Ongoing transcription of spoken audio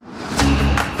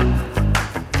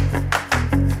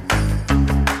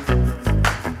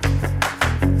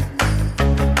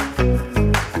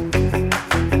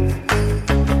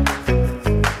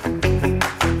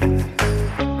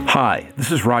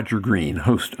This is Roger Green,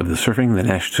 host of the Surfing the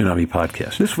NASH Tsunami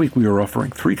podcast. This week we are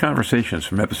offering 3 conversations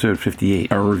from episode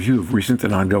 58, our review of recent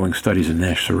and ongoing studies in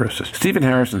NASH cirrhosis. Stephen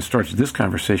Harrison starts this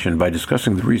conversation by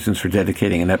discussing the reasons for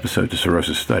dedicating an episode to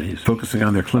cirrhosis studies, focusing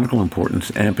on their clinical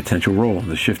importance and potential role in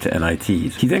the shift to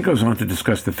NITs. He then goes on to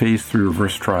discuss the phase 3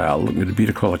 REVERSE trial looking at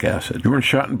obeticholic acid. Jorn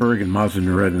Schattenberg and Mazen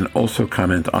Noureddin also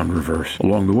comment on REVERSE.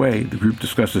 Along the way, the group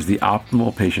discusses the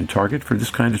optimal patient target for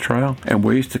this kind of trial and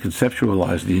ways to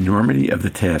conceptualize the enormity of the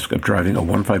task of driving a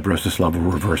 1 fibrosis level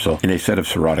reversal in a set of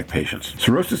cirrhotic patients.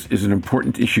 Cirrhosis is an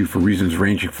important issue for reasons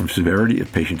ranging from severity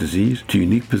of patient disease to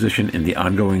unique position in the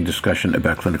ongoing discussion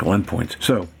about clinical endpoints.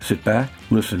 So, sit back,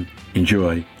 listen,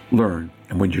 enjoy, learn,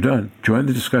 and when you're done, join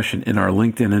the discussion in our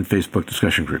LinkedIn and Facebook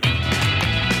discussion group.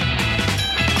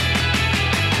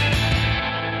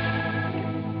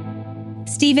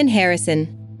 Stephen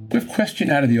Harrison. We have a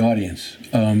question out of the audience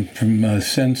from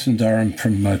Sen Sundaram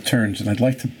from Turns, and I'd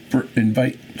like to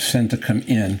invite Sen to come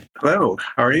in. Hello,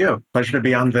 how are you? Pleasure to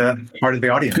be on the part of the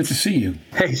audience. Good to see you.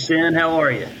 Hey, Sen, how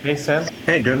are you? Hey, Sen.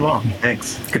 Hey, doing well.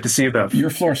 Thanks. Good to see you both.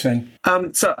 Your floor, Sen.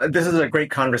 So this is a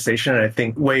great conversation, and I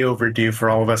think way overdue for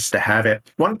all of us to have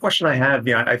it. One question I have,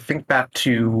 I think back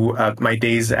to my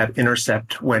days at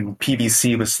Intercept when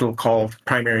PBC was still called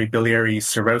primary biliary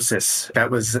cirrhosis. That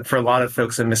was, for a lot of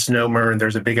folks, a misnomer, and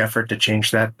there's a big effort to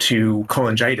change that to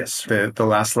cholangitis, the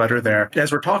last letter there.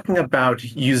 As we're talking about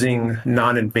using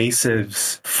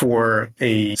non-invasives for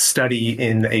a study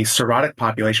in a cirrhotic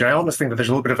population, I almost think that there's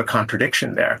a little bit of a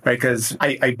contradiction there, right? Because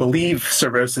I believe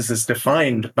cirrhosis is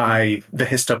defined by the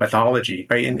histopathology,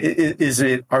 right?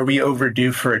 And are we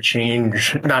overdue for a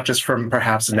change, not just from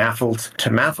perhaps NAFLD to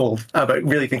MAFLD, but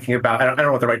really thinking about, I don't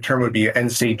know what the right term would be,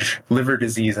 end-stage liver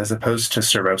disease as opposed to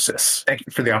cirrhosis? Thank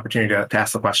you for the opportunity to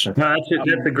ask the question. No,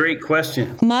 that's a great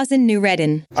question. Mazen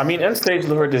Noureddin. I mean, end-stage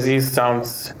liver disease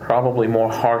sounds probably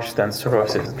more harsh than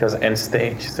cirrhosis because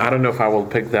end-stage. I don't know if I will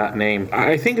pick that name.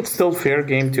 I think it's still fair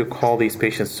game to call these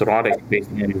patients cirrhotic based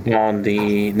on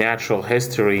the natural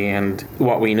history and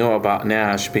what we know about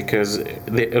NASH, because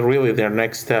really their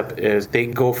next step is they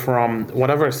go from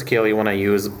whatever scale you want to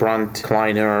use, Brunt,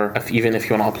 Kleiner, even if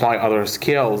you want to apply other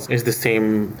scales, is the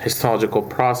same histological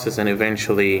process and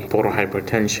eventually portal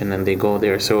hypertension, and they go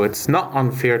there. So it's not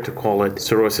unfair to call it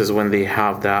cirrhosis when they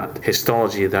have that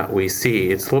histology that we see.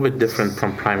 It's a little bit different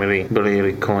from primary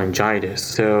biliary cholangitis.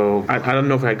 So I don't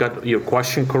know if I got your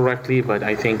question correctly, but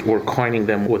I think we're coining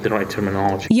them with the right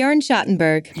terminology. Jorn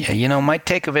Schattenberg. Yeah, my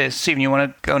take of it is, Stephen, you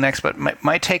want to go next, but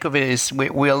my take of it is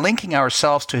we are linking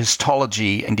ourselves to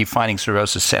histology and defining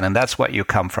cirrhosis, Sen, and that's what you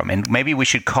come from. And maybe we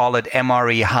should call it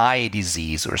MRE high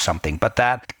disease or something, but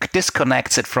that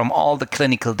disconnects it from all the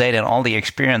clinical data and all the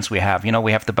experience we have.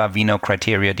 We have the Baveno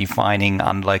criteria defining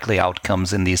unlikely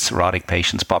outcomes in these cirrhotic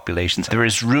patients populations. There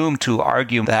is room to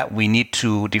argue that we need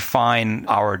to define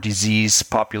our disease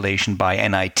population by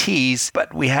NITs,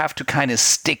 but we have to kind of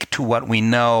stick to what we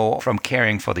know from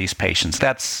caring for these patients.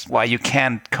 That's why you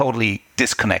can't totally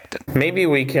disconnect it. Maybe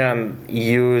we can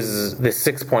use the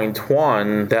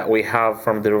 6.1 that we have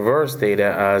from the REVERSE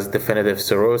data as definitive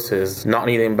cirrhosis, not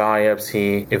needing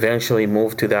biopsy, eventually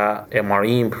move to that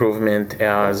MRE improvement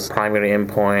as primary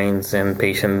endpoints and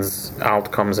patients'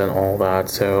 outcomes and all that.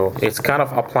 So it's kind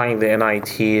of applying the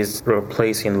NITs,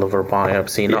 replacing liver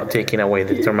biopsy, not taking away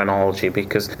the terminology,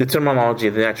 because the terminology,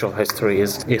 the natural history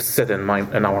is set in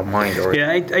our mind already.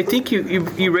 Yeah, I think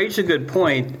you raised a good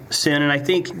point, Sen, and I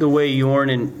think the way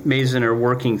Jorn and Mazen are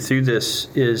working through this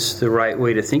is the right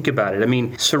way to think about it. I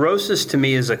mean, cirrhosis to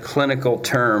me is a clinical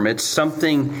term. It's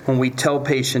something, when we tell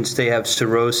patients they have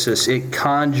cirrhosis, it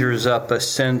conjures up a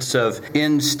sense of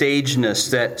end-stageness,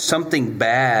 that something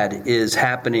bad is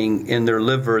happening in their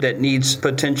liver that needs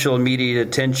potential immediate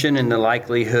attention and the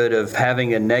likelihood of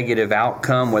having a negative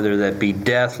outcome, whether that be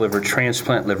death, liver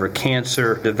transplant, liver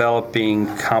cancer, developing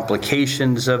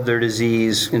complications of their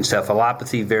disease,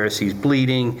 encephalopathy, varices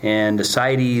bleeding, and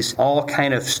ascites, all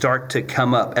kind of start to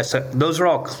come up. Those are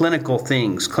all clinical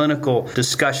things, clinical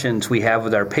discussions we have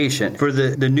with our patient. For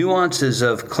the nuances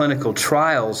of clinical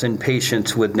trials in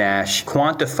patients with NASH,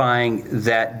 quantifying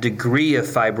that degree of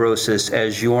fibrosis,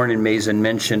 as Jorn and Mazen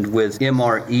mentioned, with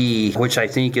MRE, which I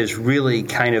think is really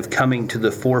kind of coming to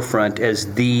the forefront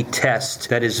as the test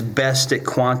that is best at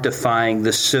quantifying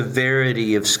the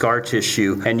severity of scar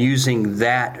tissue, and using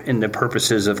that in the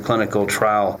purposes of clinical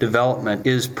trial development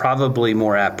is probably probably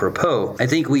more apropos. I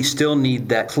think we still need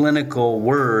that clinical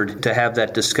word to have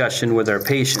that discussion with our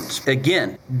patients.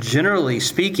 Again, generally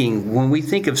speaking, when we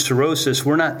think of cirrhosis,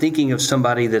 we're not thinking of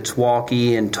somebody that's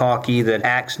walkie and talkie, that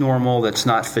acts normal, that's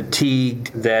not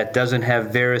fatigued, that doesn't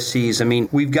have varices. I mean,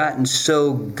 we've gotten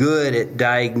so good at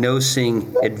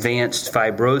diagnosing advanced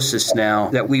fibrosis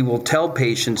now that we will tell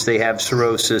patients they have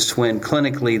cirrhosis when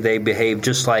clinically they behave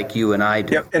just like you and I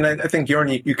do. Yep, and I think,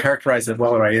 Jorn, you characterized it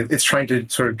well, right? It's trying to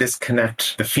sort of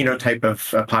disconnect the phenotype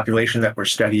of population that we're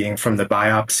studying from the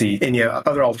biopsy. And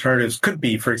other alternatives could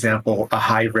be, for example, a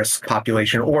high-risk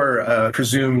population or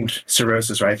presumed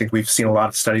cirrhosis, right? I think we've seen a lot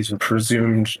of studies with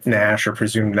presumed NASH or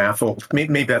presumed NAFLD.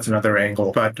 Maybe that's another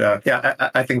angle. But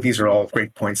I think these are all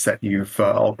great points that you've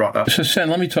all brought up. So, Sen,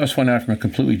 let me toss one out from a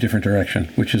completely different direction,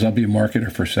 which is I'll be a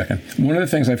marketer for a second. One of the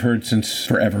things I've heard since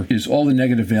forever is all the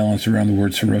negative valence around the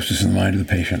word cirrhosis in the mind of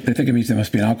the patient. They think it means they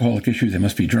must be an alcoholic issue, they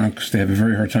must be drunks, they have a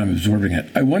very hard time absorbing it.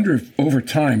 I wonder if over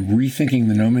time, rethinking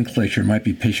the nomenclature might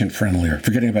be patient-friendlier,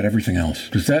 forgetting about everything else.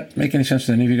 Does that make any sense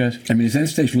to any of you guys? I mean, is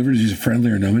end-stage liver disease a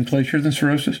friendlier nomenclature than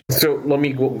cirrhosis? So let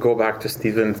me go back to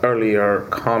Stephen's earlier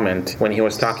comment when he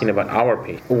was talking about our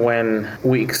patient. When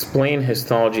we explain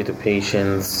histology to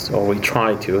patients, or we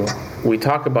try to, we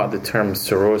talk about the term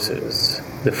cirrhosis.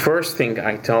 The first thing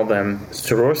I tell them,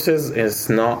 cirrhosis is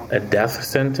not a death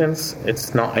sentence.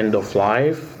 It's not end of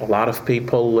life. A lot of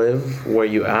people live where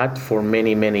you at for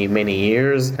many, many, many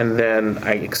years. And then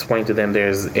I explain to them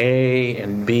there's A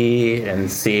and B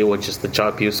and C, which is the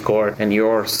Child-Pugh score. And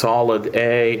you're solid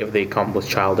A if they come with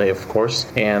child A, of course.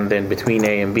 And then between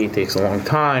A and B it takes a long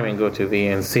time and go to B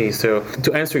and C. So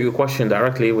to answer your question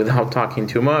directly without talking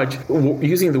too much,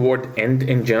 using the word end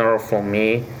in general for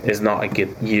me is not a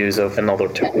good use of another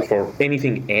term for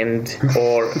anything end.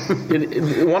 Or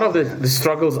one of the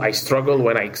struggles I struggle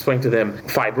when I explain to them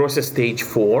fibrosis stage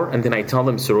 4 and then I tell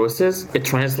them cirrhosis, it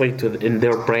translates in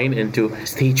their brain into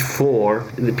stage 4.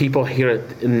 The people hear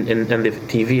it in the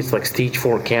TV, it's like stage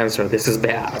 4 cancer. This is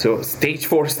bad. So stage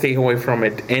 4, stay away from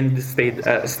it. End stage,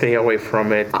 stay away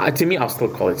from it. To me, I'll still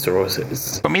call it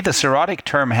cirrhosis. For me, the cirrhotic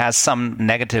term has some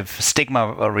negative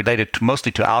stigma related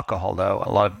mostly to alcohol, though.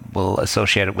 A lot will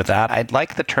associate it with that. I'd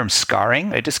like the term scarring.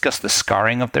 I discuss the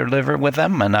scarring of their liver with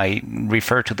them, and I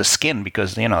refer to the skin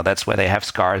because, that's where they have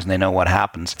scars and they know what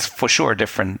happens. It's for sure a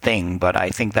different thing, but I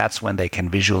think that's when they can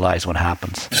visualize what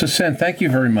happens. So, Sen, thank you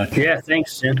very much. Yeah,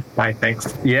 thanks, Sen. Bye,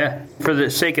 thanks. Yeah. For the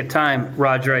sake of time,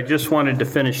 Roger, I just wanted to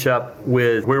finish up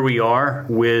with where we are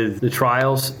with the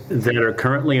trials that are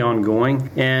currently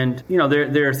ongoing. And,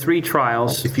 there are 3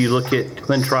 trials, if you look at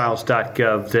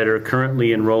clinicaltrials.gov, that are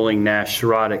currently enrolling NASH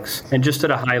cirrhotics. And just at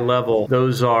a high level,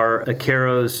 those are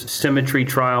Akero's Symmetry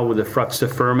trial with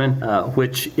efruxifermin,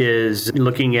 which is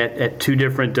looking at 2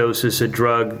 different doses of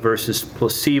drug versus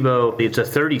placebo. It's a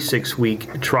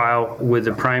 36-week trial with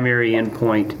the primary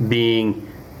endpoint being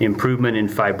improvement in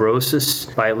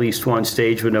fibrosis by at least one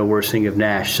stage with no worsening of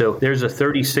NASH. So there's a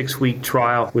 36-week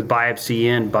trial with biopsy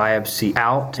in, biopsy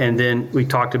out. And then we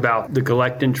talked about the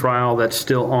Galectin trial that's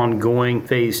still ongoing,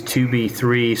 phase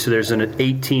 2b/3. So there's an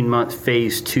 18-month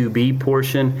phase 2b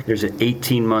portion. There's an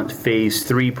 18-month phase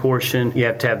 3 portion. You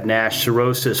have to have NASH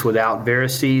cirrhosis without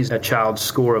varices, a child's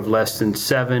score of less than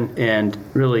 7, and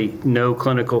really no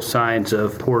clinical signs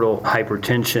of portal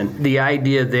hypertension. The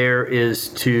idea there is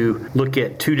to look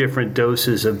at 2 different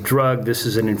doses of drug. This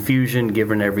is an infusion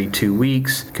given every 2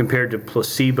 weeks compared to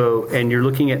placebo, and you're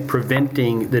looking at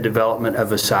preventing the development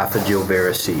of esophageal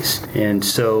varices. And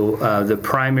so the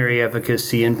primary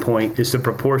efficacy endpoint is the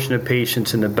proportion of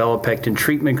patients in the belapectin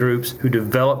treatment groups who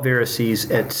develop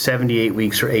varices at 78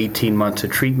 weeks or 18 months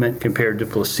of treatment compared to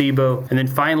placebo. And then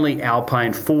finally,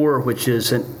 Alpine 4, which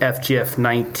is an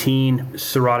FGF19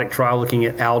 cirrhotic trial looking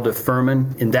at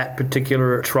aldafermin. In that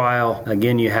particular trial,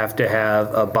 again, you have to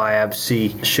have a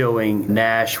biopsy showing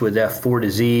NASH with F4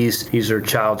 disease. These are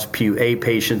Child-Pugh A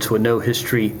patients with no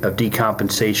history of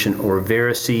decompensation or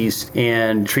varices,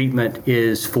 and treatment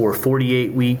is for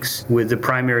 48 weeks with the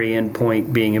primary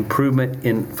endpoint being improvement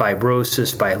in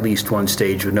fibrosis by at least one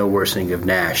stage with no worsening of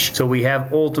NASH. So we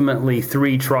have ultimately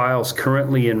 3 trials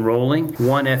currently enrolling,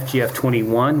 one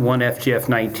FGF21, one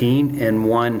FGF19, and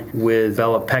one with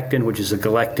belapectin, which is a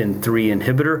galectin-3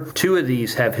 inhibitor. 2 of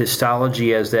these have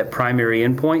histology as that primary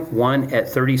endpoint, one at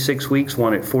 36 weeks,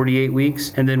 one at 48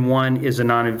 weeks, and then one is a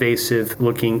non-invasive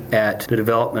looking at the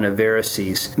development of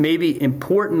varices. Maybe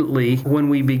importantly, when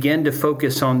we begin to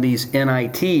focus on these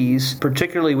NITs,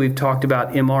 particularly we've talked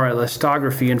about MR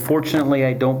elastography. Unfortunately,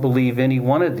 I don't believe any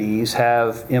one of these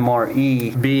have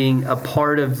MRE being a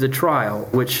part of the trial,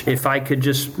 which if I could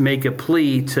just make a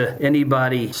plea to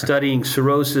anybody studying treating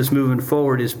cirrhosis moving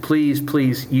forward is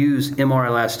please use MR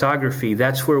elastography.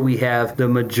 That's where we have the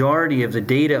majority of the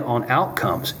data on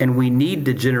outcomes, and we need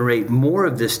to generate more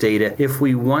of this data if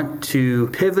we want to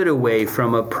pivot away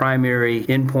from a primary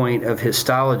endpoint of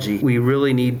histology. We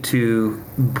really need to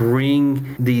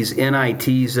bring these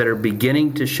NITs that are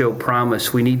beginning to show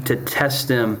promise. We need to test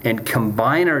them and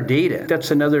combine our data.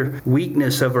 That's another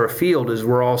weakness of our field, is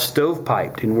we're all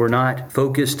stovepiped and we're not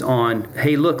focused on,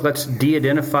 hey, look, let's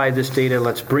de-identify this data,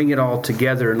 let's bring it all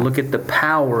together and look at the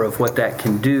power of what that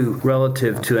can do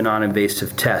relative to a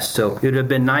non-invasive test. So it would have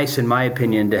been nice, in my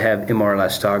opinion, to have MR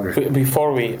elastography.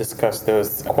 Before we discuss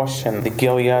those questions, the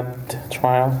Gilead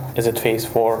trial, is it phase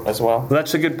 4 as well?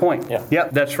 That's a good point. Yeah.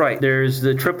 Yep, that's right. There's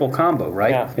the triple combo,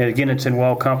 right? Yeah. And again, it's in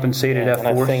well-compensated And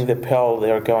I F4s. think the pill,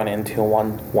 they're going into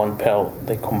one pill,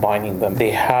 they're combining them.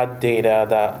 They had data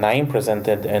that Naeem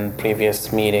presented in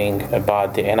previous meeting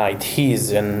about the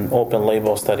NITs in open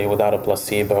label study without a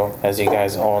placebo, as you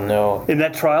guys all know. In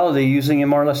that trial, are they using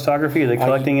MR elastography? Are they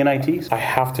collecting NITs? I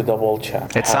have to double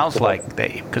check. It sounds like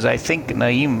they, because I think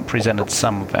Naeem presented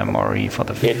some of MRE for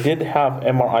the. It did have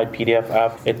MRI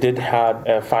PDFF. It did have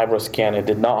a FibroScan. It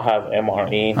did not have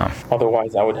MRE.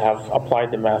 Otherwise, I would have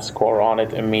applied the math score on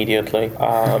it immediately.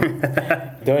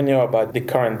 Don't know about the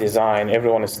current design.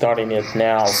 Everyone is starting it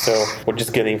now, so we're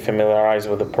just getting familiarized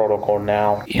with the protocol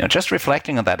now. Just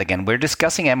reflecting on that again, we're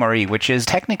discussing MRE, which is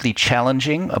technically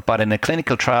challenging, but in a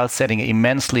clinical trial setting,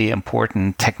 immensely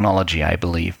important technology, I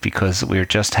believe, because we're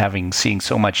just seeing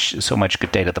so much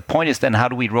good data. The point is then, how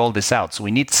do we roll this out? So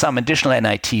we need some additional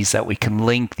NITs that we can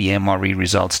link the MRE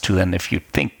results to. And if you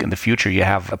think in the future you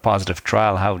have a positive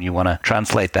trial, how do you want to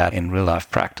translate that in real life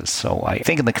practice? So I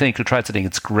think in the clinical trial setting,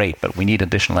 it's great, but we need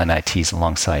additional NITs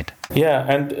alongside. Yeah,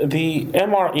 and the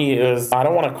MRE is, I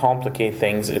don't want to complicate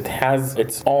things. It has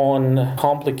its own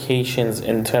complications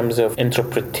in terms of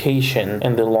interpretation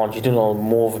in the longitudinal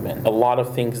movement. A lot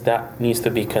of things that needs to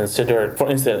be considered. For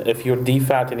instance, if you're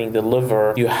defattening the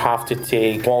liver, you have to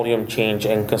take volume change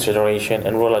in consideration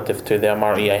and relative to the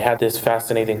MRE. I had this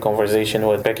fascinating conversation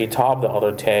with Becky Taub the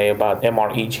other day about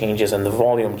MRE changes and the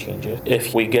volume changes.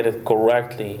 If we get it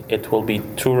correctly, it will be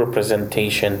true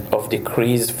representation of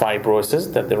decreased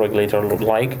fibrosis that the regulator would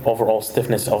like, overall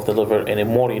stiffness of the liver in a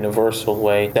more universal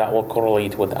way that will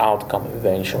correlate with outcome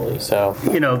eventually. So,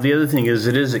 the other thing is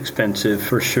it is expensive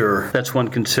for sure. That's one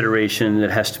consideration that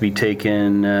has to be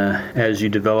taken as you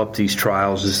develop these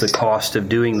trials, is the cost of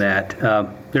doing that.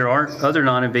 There are other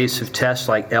non-invasive tests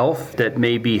like ELF that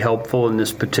may be helpful in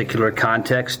this particular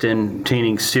context in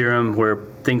obtaining serum, where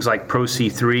things like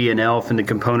ProC3 and ELF and the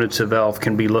components of ELF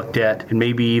can be looked at, and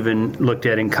maybe even looked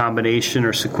at in combination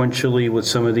or sequentially with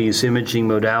some of these imaging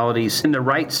modalities. In the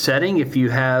right setting, if you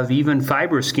have even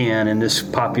FibroScan in this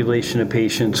population of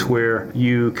patients where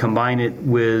you combine it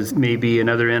with maybe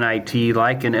another NIT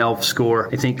like an ELF score,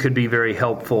 I think could be very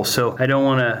helpful. So I don't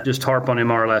want to just harp on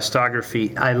MR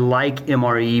elastography. I like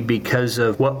MRE because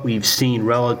of what we've seen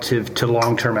relative to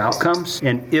long-term outcomes.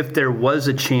 And if there was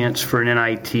a chance for an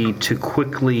NIT to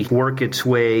quickly work its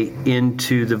way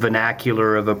into the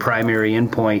vernacular of a primary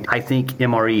endpoint, I think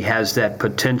MRE has that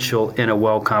potential in a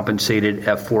well-compensated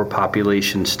F4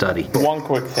 population study. One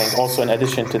quick thing, also in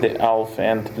addition to the ELF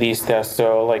and these tests,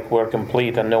 so we're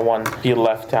complete and no one feel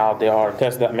left out. There are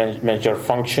tests that measure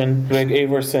function. Greg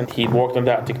Averson, he worked on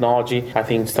that technology. I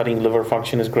think studying liver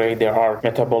function is great. There are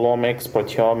metabolomics,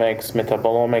 proteomics,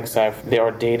 metabolomics. There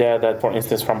are data that, for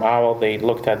instance, from OWL, they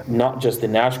looked at not just the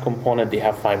NASH component, they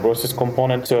have fibrosis component.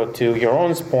 So to your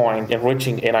own point,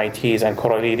 enriching NITs and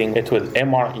correlating it with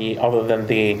MRE other than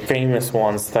the famous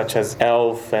ones such as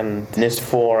ELF and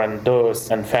NIS4 and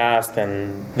DOSE and FAST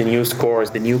and the new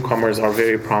scores, the newcomers are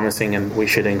very promising, and we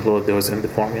should include those in the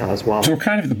formula as well. So we're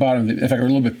kind of at the bottom, in fact, we're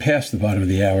a little bit past the bottom of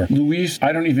the hour. Louise,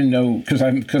 I don't even know, because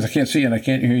I can't see and I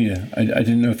can't hear you. I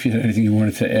didn't know if you had anything you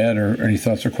wanted to add or any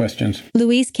thoughts or questions.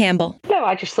 Louise Campbell. No,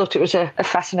 I just thought it was a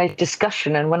fascinating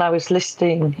discussion. And when I was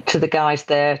listening to the guys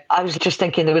there, I was just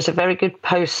thinking there was a very good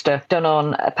poster done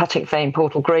on hepatic vein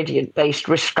portal gradient-based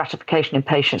risk stratification in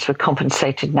patients with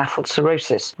compensated NAFLD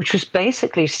cirrhosis, which was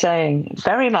basically saying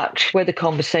very much where the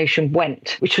conversation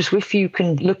went, which was if you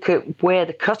can look at where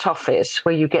the cutoff is,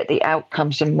 where you get the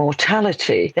outcomes and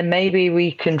mortality, then maybe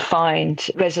we can find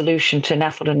resolution to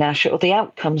NAFLD and NASH or the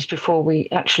outcomes before we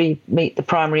actually meet the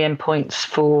primary endpoints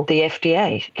for the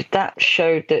FDA. That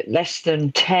showed that less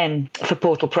than 10 for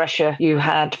portal pressure, you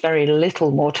had very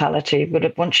little mortality.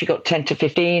 But once you got 10 to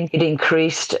 15, it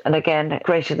increased, and again,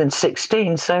 greater than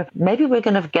 16. So maybe we're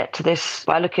going to get to this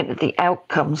by looking at the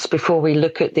outcomes before we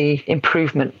look at the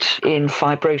improvement in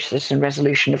fibrosis and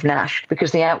resolution of NASH,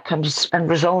 because the outcomes and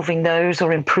resolving those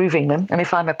or improving them. And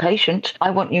if I'm a patient, I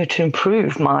want you to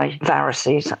improve my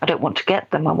varices. I don't want to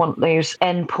get them. I want those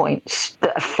endpoints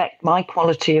that affect my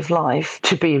quality of life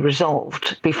to be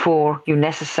resolved before you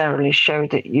necessarily show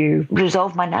that you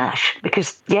resolve my NASH.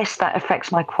 Because yes, that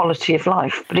affects my quality of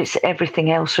life, but it's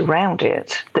everything else around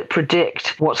it that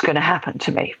predict what's going to happen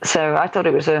to me. So I thought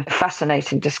it was a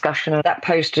fascinating discussion. That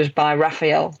post is by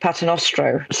Raphael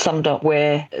Paternostro summed up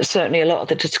where certainly a lot of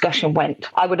the discussion went.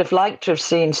 I would have liked to have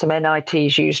seen some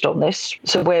NITs used on this.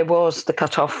 So where was the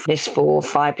cutoff NIS4,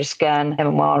 FibroScan,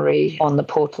 MMRE on the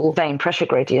portal vein pressure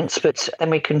gradients? But then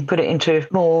we can put it into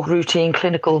more routine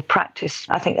clinical practice.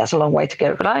 I think that's a long way to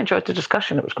go. But I enjoyed the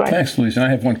discussion. It was great. Thanks, Louise. And I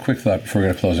have one quick thought before we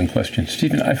get a closing question.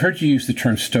 Stephen, I've heard you use the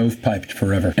term stovepiped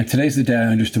forever. And today's the day I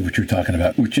understood what you're talking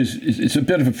about, which is it's a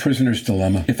bit of a prisoner's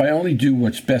dilemma. If I only do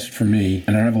what's best for me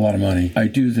and I don't have a lot of money, I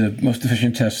do the most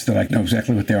efficient tests that I know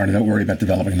exactly what they are and I don't worry about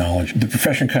developing knowledge. The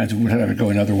profession kinds of would have it go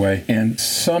another way. And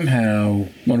somehow,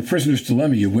 on a prisoner's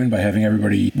dilemma, you win by having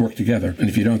everybody work together. And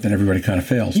if you don't, then everybody kind of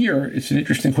fails. Here, it's an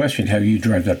interesting question how you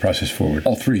drive that process forward.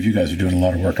 All three of you guys are doing a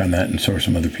lot of work on that, and so are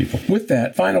some other people. With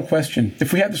that, final question.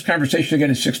 If we have this conversation again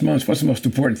in 6 months, what's the most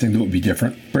important thing that would be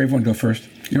different? Brave one, go first.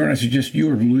 You want to suggest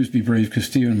you or Louise be brave because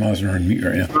Stephen and Mazen are on mute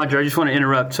right now. Roger, I just want to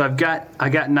interrupt. So I got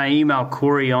Naeem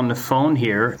Alkhouri on the phone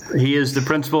here. He is the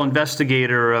principal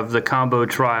investigator of the combo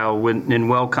trial in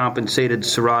well-compensated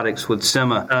cirrhotics with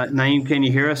SEMA. Naeem, can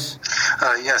you hear us?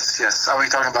 Yes. Are we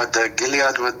talking about the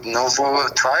Gilead with Novo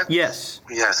trial? Yes.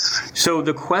 Yes. So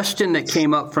the question that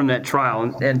came up from that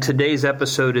trial, and today's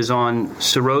episode is on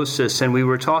cirrhosis, and we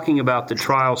were talking about the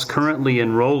trials currently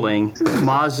enrolling.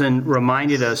 Mazen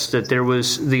reminded us that there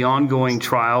was the ongoing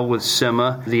trial with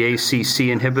SEMA, the ACC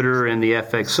inhibitor, and the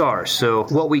FXR. So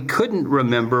what we couldn't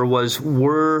remember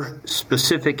were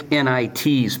specific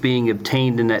NITs being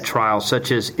obtained in that trial,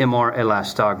 such as MR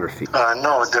elastography.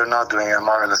 No, they're not doing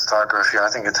MR elastography. I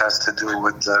think it has to do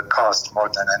with the cost more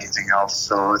than anything else.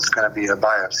 So it's going to be a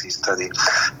biopsy study,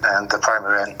 and the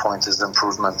primary endpoint is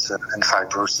improvement in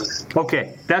fibrosis.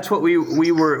 Okay, that's what we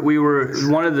were.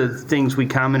 One of the things we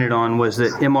commented on was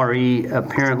that MRE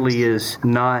apparently is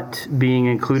not being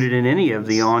included in any of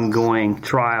the ongoing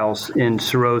trials in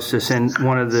cirrhosis, and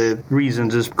one of the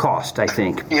reasons is cost, I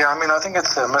think. Yeah, I think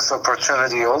it's a missed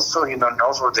opportunity. Also,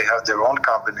 Novo, they have their own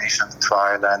combination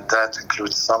trial, and that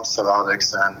includes some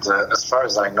cirrhotics, and as far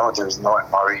as I know, there's no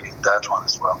MRE in that one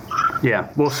as well. Yeah,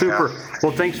 well, super. Yeah.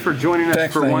 Well, thanks for joining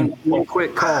us for one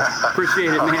quick call.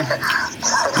 Appreciate it, man.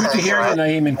 Good to hear you,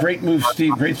 Naeem, and great move,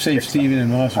 Steve. Great save, Stephen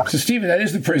and Mazen. So, Stephen, that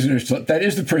is the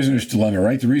prisoner's dilemma,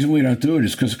 right? The reason we don't do it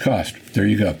is because of cost. There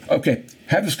you go. Okay.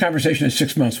 Have this conversation in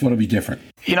 6 months. What'll be different?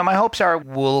 My hopes are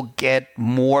we'll get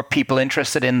more people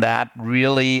interested in that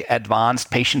really advanced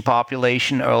patient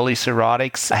population, early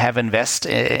cirrhotics, have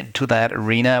invested into that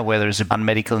arena where there's a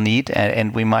medical need,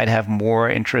 and we might have more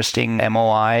interesting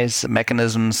MOIs,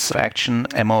 mechanisms of action,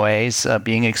 MOAs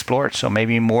being explored. So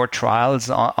maybe more trials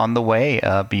on the way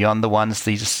beyond the ones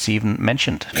that Stephen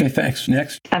mentioned. Okay, thanks.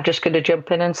 Next. I'm just going to jump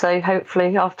in and say,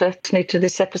 hopefully, after listening to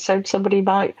this episode, somebody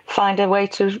might find a way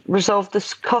to resolve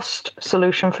this cost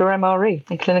solution for MRE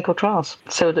in clinical trials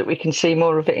so that we can see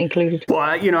more of it included. Well,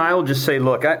 I will just say,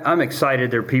 look, I'm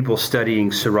excited there are people studying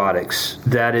cirrhotics.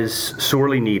 That is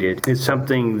sorely needed. It's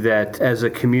something that as a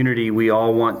community we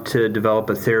all want to develop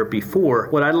a therapy for.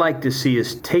 What I'd like to see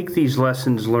is take these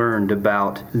lessons learned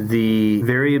about the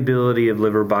variability of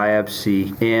liver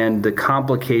biopsy and the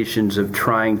complications of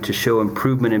trying to show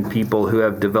improvement in people who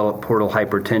have developed portal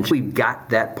hypertension. We've got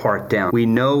that part down. We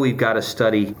know we've got to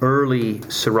study early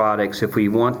cirrhotics if we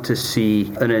want to see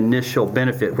an initial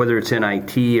benefit, whether it's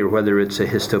NIT or whether it's a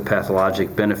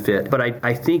histopathologic benefit. But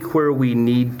I think where we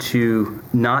need to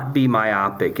not be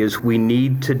myopic is we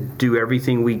need to do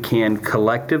everything we can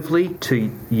collectively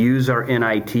to use our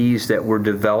NITs that we're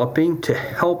developing to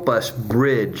help us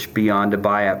bridge beyond a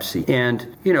biopsy. And,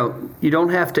 you don't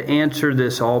have to answer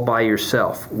this all by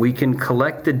yourself. We can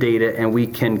collect the data and we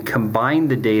can combine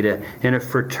the data in a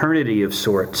fraternity of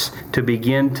sorts to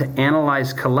begin to analyze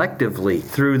analyze collectively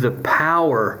through the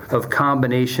power of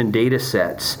combination data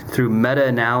sets, through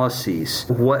meta-analyses,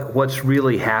 what's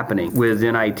really happening with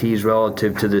NITs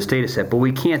relative to this data set. But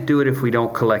we can't do it if we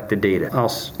don't collect the data.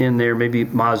 I'll end there. Maybe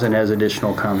Mazen has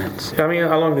additional comments. I mean,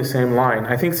 along the same line,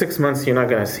 I think 6 months you're not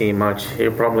going to see much.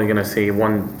 You're probably going to see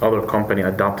one other company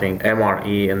adopting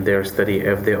MRE in their study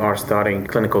if they are starting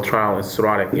clinical trial in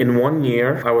cirrhotic. In 1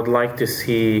 year, I would like to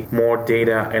see more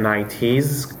data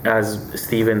NITs, as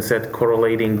Stephen said,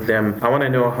 correlating them. I want to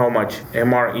know how much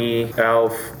MRE,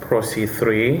 ELF,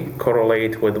 PRO-C3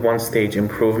 correlate with one-stage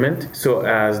improvement, so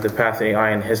as the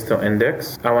PathAI and Histo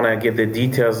Index. I want to get the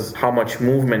details, how much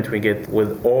movement we get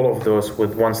with all of those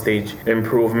with one-stage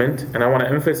improvement. And I want to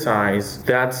emphasize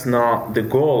that's not the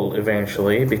goal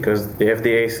eventually, because the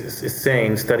FDA is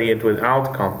saying study it with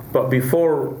outcome. But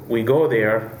before we go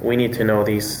there, we need to know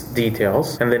these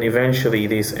details. And then eventually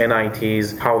these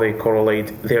NITs, how they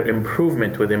correlate their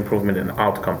improvement with improvement in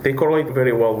outcome. They correlate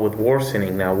very well with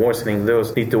worsening. Now, worsening,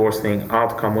 those lead to worsening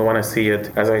outcome. We want to see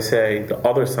it, as I say, the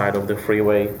other side of the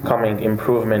freeway, coming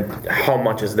improvement. How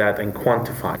much is that, and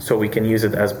quantify, so we can use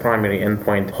it as primary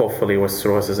endpoint, hopefully with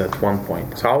cirrhosis at one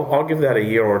point. So I'll give that a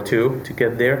year or two to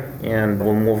get there, and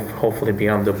we'll move hopefully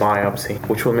beyond the biopsy,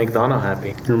 which will make Donna happy.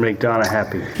 It'll make Donna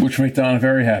happy. Which will make Donna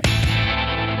very happy.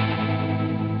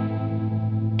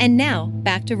 And now,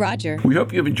 back to Roger. We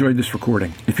hope you have enjoyed this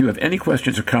recording. If you have any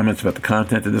questions or comments about the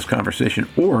content of this conversation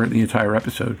or the entire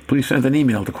episode, please send an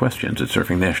email to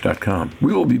questions@surfingnash.com.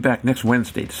 We will be back next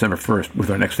Wednesday, December 1st, with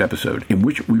our next episode, in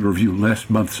which we review last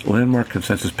month's landmark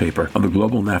consensus paper on the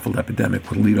global NAFLD epidemic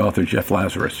with lead author Jeff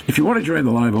Lazarus. If you want to join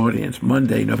the live audience,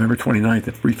 Monday, November 29th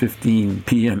at 3:15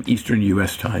 p.m. Eastern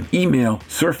U.S. time, email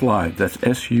surflive, that's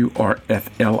SURFLIVE,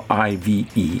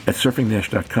 at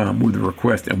surfingnash.com with a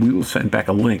request, and we will send back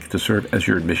a link to serve as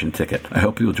your admission ticket. I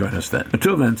hope you'll join us then.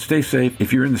 Until then, stay safe.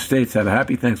 If you're in the States, have a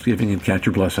happy Thanksgiving and count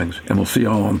your blessings. And we'll see you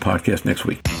all on the podcast next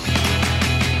week.